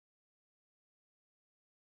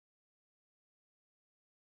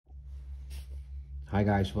Hi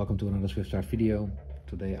guys, welcome to another Swift Start video.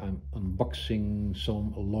 Today I'm unboxing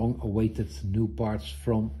some long-awaited new parts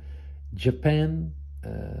from Japan.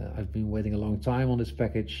 I've been waiting a long time on this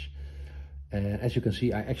package. As you can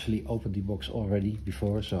see, I actually opened the box already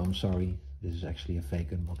before, so I'm sorry. This is actually a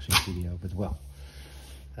fake unboxing video, but well,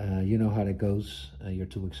 you know how that goes. You're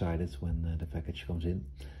too excited when the package comes in.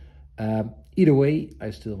 Either way,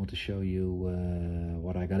 I still want to show you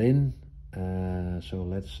what I got in. So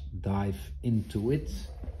let's dive into it.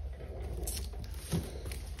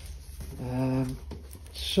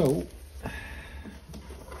 So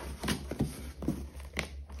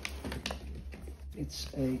it's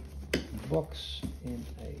a box in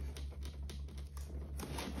a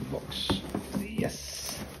box.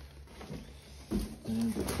 Yes.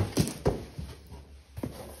 And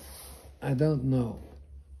I don't know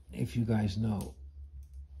if you guys know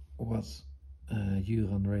what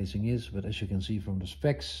Juran racing is, but as you can see from the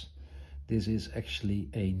specs, this is actually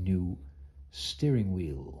a new steering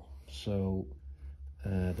wheel. So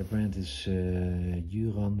the brand is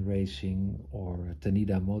Juran Racing or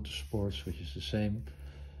Tanida Motorsport, which is the same.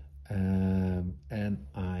 And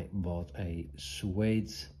I bought a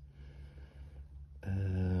suede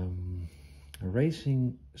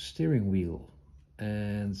racing steering wheel,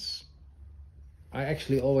 and I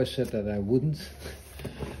actually always said that I wouldn't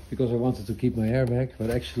because I wanted to keep my airbag, but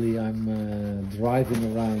actually I'm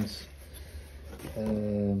driving around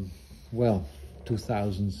well,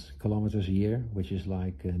 2,000 kilometers a year, which is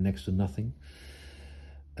like next to nothing.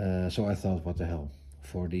 So I thought, what the hell,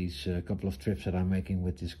 for these couple of trips that I'm making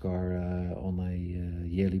with this car on a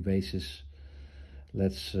yearly basis,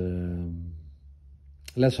 let's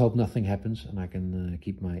hope nothing happens and I can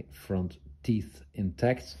keep my front teeth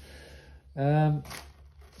intact.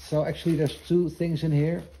 So actually there's two things in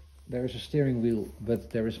here. There is a steering wheel, but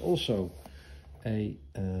there is also a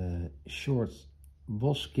short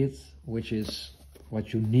boss kit, which is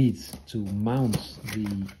what you need to mount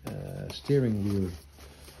the steering wheel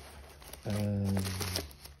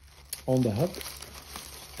on the hub.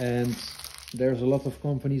 And there's a lot of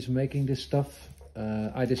companies making this stuff.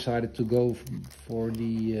 I decided to go for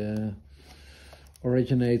the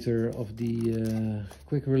originator of the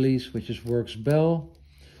quick release, which is Works Bell,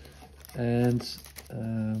 and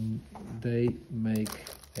they make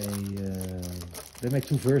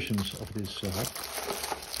two versions of this hub,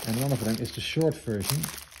 and one of them is the short version.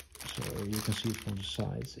 So you can see it from the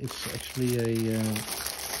sides. It's actually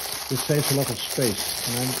it saves a lot of space,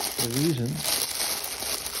 and the reason,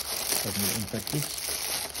 let me unpack this.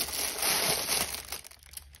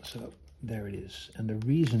 So there it is, and the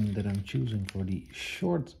reason that I'm choosing for the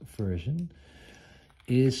short version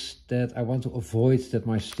is that I want to avoid that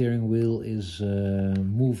my steering wheel is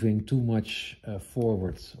moving too much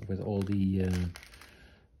forward with all the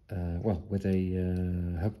well, with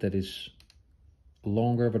a hub that is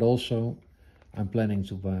longer, but also I'm planning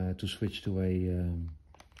to switch to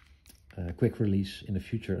a quick release in the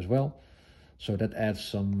future as well, so that adds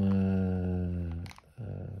some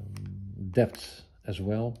depth as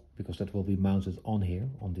well, because that will be mounted on here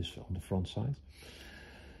on the front side.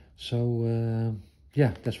 So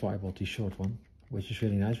yeah, that's why I bought the short one, which is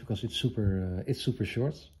really nice because it's super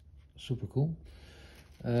short, super cool.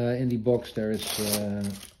 In the box there is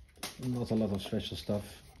not a lot of special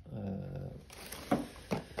stuff.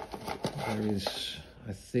 There is,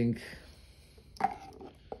 I think,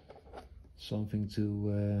 something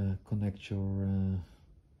to connect your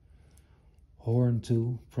horn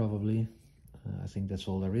to, probably. I think that's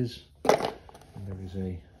all there is. And there is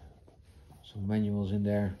some manuals in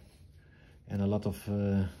there and a lot of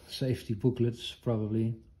safety booklets,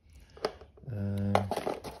 probably.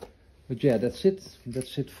 But yeah, that's it.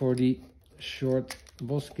 That's it for the short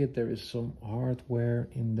boss kit. There is some hardware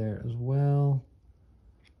in there as well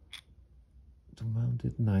to mount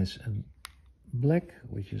it, nice and black,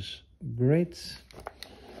 which is great.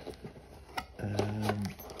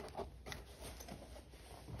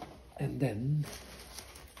 And then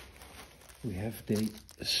we have the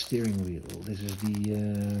steering wheel. This is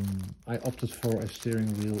the I opted for a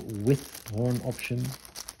steering wheel with horn option.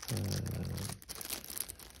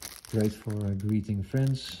 Great for greeting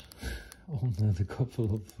friends on the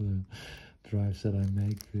couple of drives that I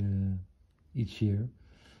make each year.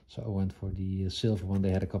 So I went for the silver one. They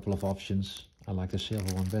had a couple of options. I like the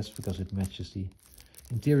silver one best because it matches the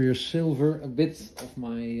interior silver a bit of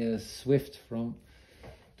my Swift from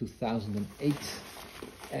 2008.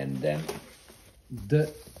 And then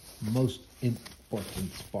the most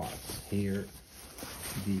important part here,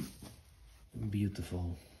 the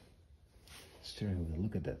beautiful steering wheel.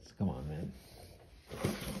 Look at that. Come on, man.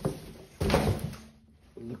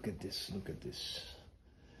 Look at this, look at this.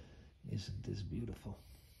 Isn't this beautiful?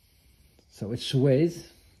 So it's suede.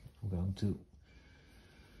 I'm going to,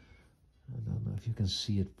 I don't know if you can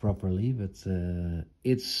see it properly, but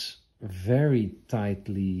it's very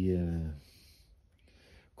tightly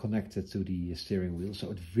connected to the steering wheel, so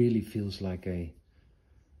it really feels like a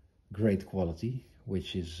great quality,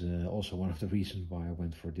 which is also one of the reasons why I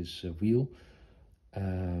went for this wheel,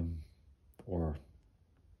 or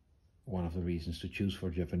one of the reasons to choose for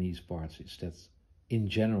Japanese parts is that in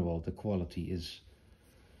general the quality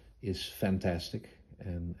is fantastic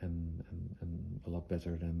and a lot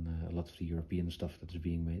better than a lot of the European stuff that is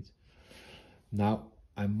being made. Now,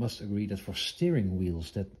 I must agree that for steering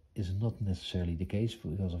wheels that is not necessarily the case,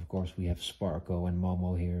 because of course we have RacePRO and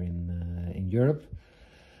Momo here in Europe.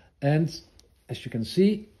 And as you can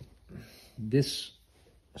see, this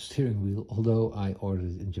steering wheel, although I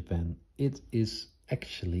ordered it in Japan, it is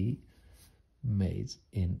actually made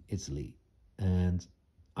in Italy. And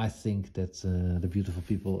I think that the beautiful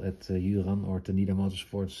people at Juran or Tanida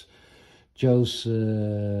Motorsports chose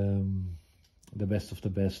the best of the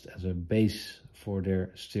best as a base for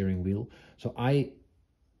their steering wheel. So I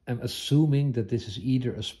am assuming that this is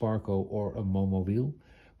either a RacePRO or a Momo wheel,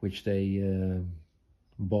 which they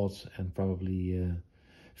bought and probably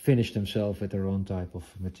finished themselves with their own type of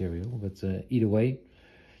material. But either way,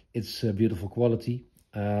 it's a beautiful quality.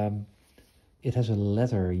 It has a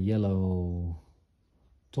leather yellow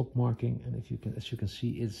top marking, and if you can, as you can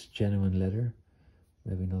see, it's genuine leather.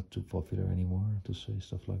 Maybe not too popular anymore to say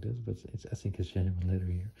stuff like this, but I think it's genuine leather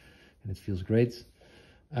here, and it feels great.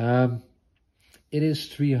 It is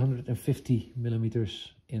 350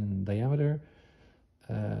 millimeters in diameter.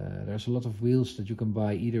 There's a lot of wheels that you can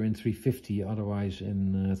buy either in 350, otherwise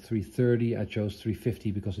in 330. I chose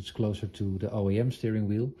 350 because it's closer to the OEM steering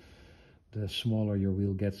wheel. The smaller your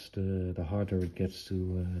wheel gets, the harder it gets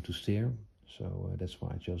to steer. So that's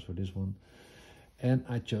why I chose for this one. And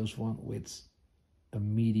I chose one with a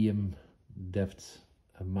medium depth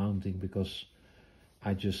mounting because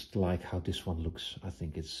I just like how this one looks. I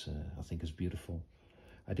think it's beautiful.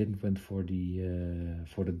 I didn't went for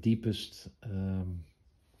the deepest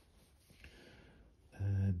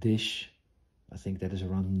dish. I think that is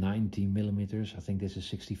around 90 millimeters. I think this is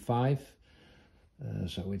 65.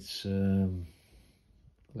 So it's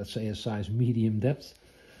let's say a size medium depth.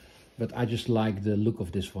 But I just like the look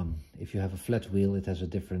of this one. If you have a flat wheel, it has a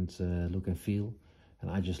different look and feel. And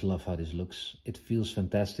I just love how this looks. It feels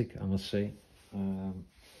fantastic, I must say. And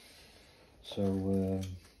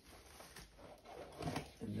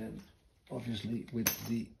then obviously with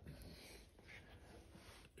the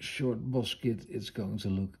short boss kit, it's going to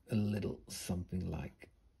look a little something like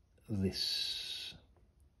this.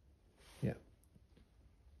 Yeah,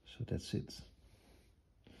 so that's it.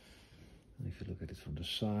 And if you look at it from the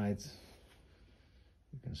side,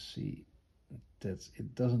 you can see that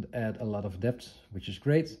it doesn't add a lot of depth, which is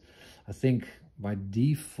great. I think by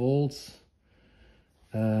default,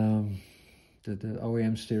 the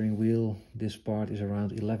OEM steering wheel, this part is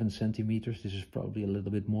around 11 centimeters. This is probably a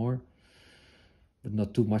little bit more, but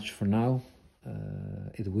not too much for now.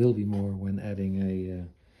 It will be more when adding a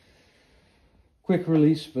quick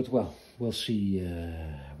release, but well, we'll see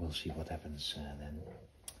what happens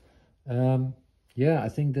then. Yeah, I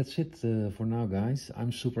think that's it for now, guys.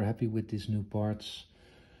 I'm super happy with these new parts.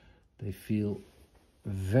 They feel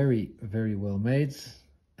very, very well made,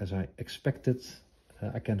 as I expected.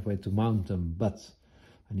 I can't wait to mount them, but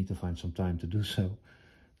I need to find some time to do so.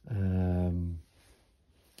 And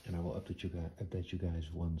I will update you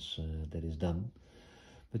guys once that is done.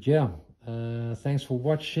 But yeah, thanks for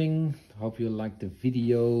watching. Hope you liked the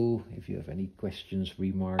video. If you have any questions,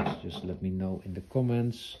 remarks, just let me know in the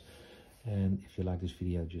comments. And if you like this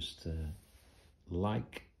video, just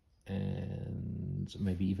like and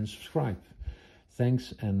maybe even subscribe.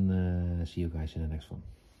 Thanks, and see you guys in the next one.